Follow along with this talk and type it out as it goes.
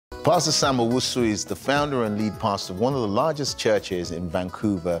Pastor Sam Owusu is the founder and lead pastor of one of the largest churches in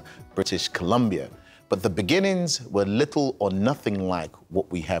Vancouver, British Columbia. But the beginnings were little or nothing like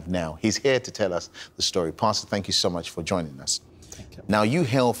what we have now. He's here to tell us the story. Pastor, thank you so much for joining us. Thank you. Now, you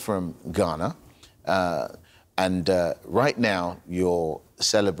hail from Ghana, and right now you're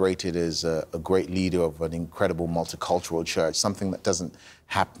celebrated as a great leader of an incredible multicultural church, something that doesn't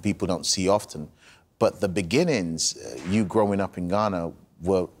happen, people don't see often. But the beginnings, you growing up in Ghana,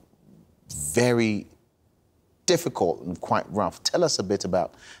 were very difficult and quite rough. Tell us a bit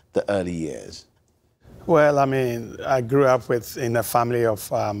about the early years. Well, I mean, I grew up in a family of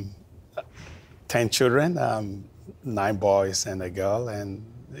 10 children, 9 boys and a girl, and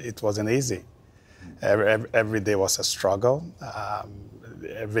it wasn't easy. Every day was a struggle.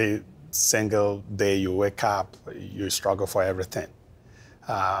 Every single day you wake up, you struggle for everything.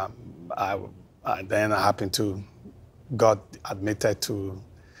 Then I happened to, got admitted to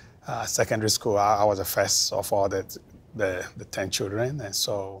secondary school. I was the first of all the 10 children, and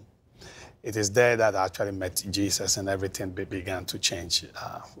so it is there that I actually met Jesus, and everything began to change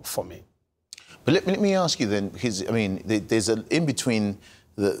for me. But let me ask you then, because I mean, there's in between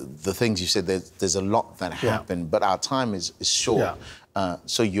the things you said, there's a lot that happened, but our time is short. Yeah.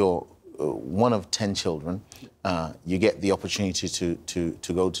 So you're one of 10 children. You get the opportunity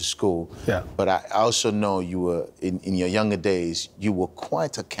to go to school. Yeah. But I also know you were, in your younger days, you were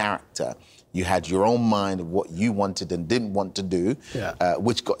quite a character. You had your own mind of what you wanted and didn't want to do,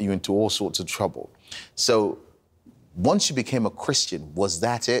 which got you into all sorts of trouble. So once you became a Christian, was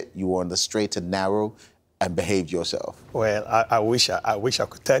that it? You were on the straight and narrow and behaved yourself? Well, I wish I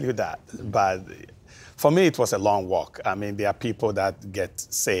could tell you that, but for me, it was a long walk. I mean, there are people that get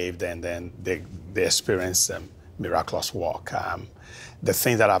saved and then they experience a miraculous walk. The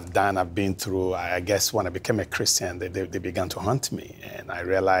things that I've done, I've been through, I guess when I became a Christian, they began to haunt me. And I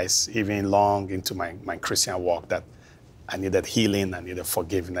realized even long into my Christian walk that I needed healing, I needed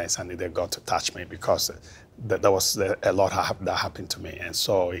forgiveness, I needed God to touch me, because there was a lot that happened to me. And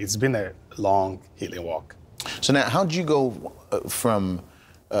so it's been a long healing walk. So now, how did you go from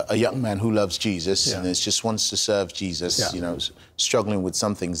a young man who loves Jesus and just wants to serve Jesus, you know, struggling with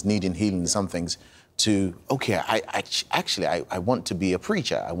some things, needing healing in some things, to, okay, I want to be a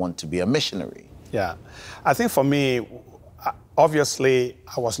preacher, I want to be a missionary? Yeah, I think for me, obviously,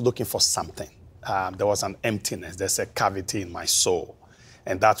 I was looking for something. There was an emptiness, there's a cavity in my soul.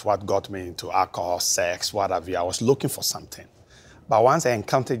 And that's what got me into alcohol, sex, whatever. I was looking for something. But once I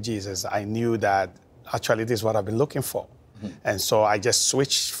encountered Jesus, I knew that actually this is what I've been looking for. And so I just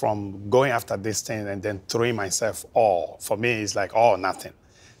switched from going after this thing and then throwing myself all. For me, it's like all or nothing.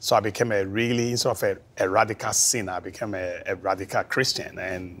 So I became instead of a radical sinner, I became a radical Christian,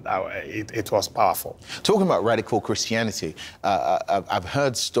 and it was powerful. Talking about radical Christianity, I've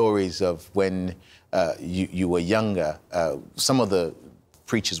heard stories of when you were younger. Some of the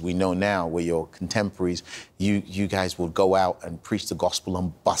preachers we know now were your contemporaries. You guys would go out and preach the gospel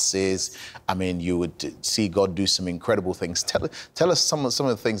on buses. I mean, you would see God do some incredible things. Tell us some of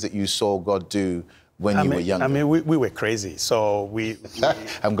the things that you saw God do when you were younger. I mean, we were crazy. So we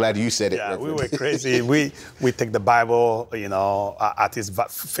I'm glad you said it. Yeah, we were crazy. we take the Bible, you know, at its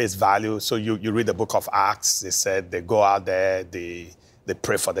face value. So you read the book of Acts. They said they go out there, they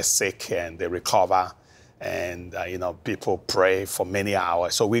pray for the sick and they recover. And, you know, people pray for many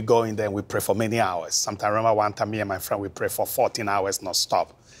hours. So we go in there and we pray for many hours. Sometimes I remember one time me and my friend, we pray for 14 hours non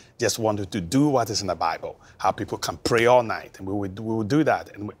stop. Just wanted to do what is in the Bible, how people can pray all night. And we would do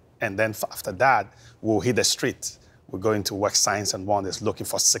that. And then after that, we'll hit the street. We're going to work signs and wonders, looking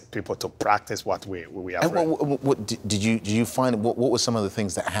for sick people to practice what we have read. What did you find? What were some of the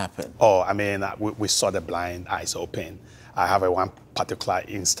things that happened? Oh, I mean, we saw the blind eyes open. I have one particular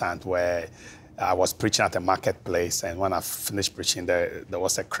instant where I was preaching at a marketplace, and when I finished preaching, there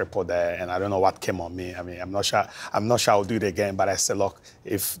was a cripple there, and I don't know what came on me. I mean, I'm not sure I'll do it again, but I said, look,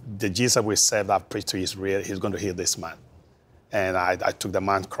 if the Jesus we serve, I've preached to is real, he's going to heal this man. And I took the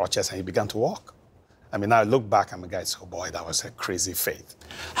man's crutches, and he began to walk. I mean, now I look back, I'm a guy, oh boy, that was a crazy faith.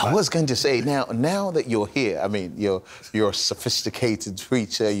 I was going to say, now that you're here, I mean, you're a sophisticated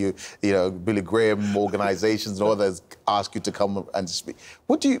preacher, you know, Billy Graham organizations and others ask you to come and speak.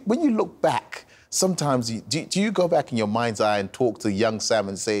 When you look back, sometimes, do you go back in your mind's eye and talk to young Sam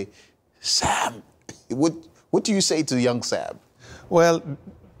and say, Sam, what do you say to young Sam? Well,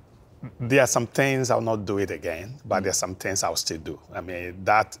 there are some things I'll not do it again, but there are some things I'll still do. I mean,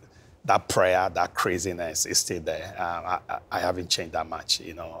 that prayer, that craziness is still there. I haven't changed that much,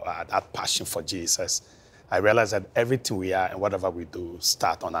 you know, that passion for Jesus. I realize that everything we are and whatever we do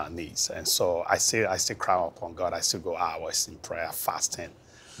start on our knees. And so I still cry upon God. I still go hours in prayer, fasting,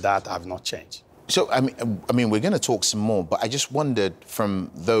 That have not changed. So, I mean, we're going to talk some more, but I just wondered from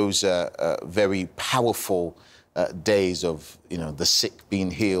those very powerful days of, the sick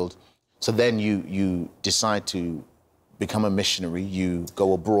being healed. So then you decide to become a missionary. You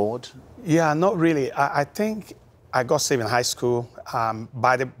go abroad. Yeah, not really. I think I got saved in high school.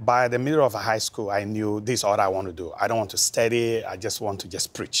 By the middle of high school, I knew this is all I want to do. I don't want to study. I just want to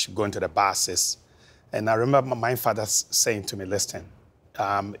just preach, go into the buses. And I remember my father saying to me, listen,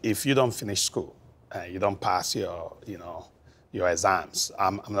 if you don't finish school, you don't pass your exams,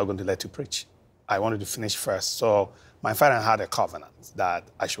 I'm not going to let you preach. I wanted to finish first. So my father had a covenant that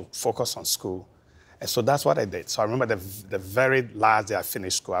I should focus on school. And so that's what I did. So I remember the very last day I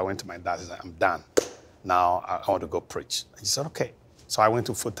finished school, I went to my dad and said, I'm done. Now I want to go preach. And he said, okay. So I went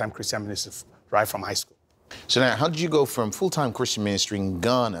to full-time Christian ministry right from high school. So now, how did you go from full-time Christian ministry in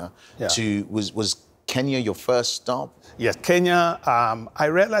Ghana to, was Kenya your first stop? Yes, Kenya. I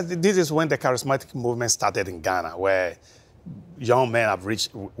realized that this is when the charismatic movement started in Ghana, where young men have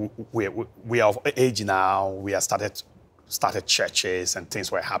reached, we are of age now, we have started churches and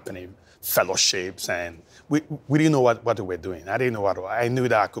things were happening, fellowships, and we didn't know what we were doing. I didn't know I knew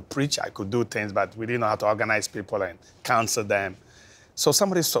that I could preach, I could do things, but we didn't know how to organize people and counsel them. So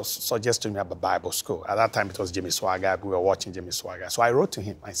somebody suggested me about Bible school. At that time, it was Jimmy Swaggart. We were watching Jimmy Swaggart. So I wrote to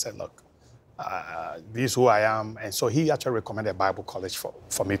him. I said, look, this is who I am. And so he actually recommended Bible college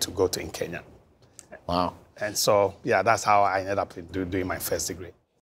for me to go to in Kenya. Wow. And so, yeah, that's how I ended up doing my first degree.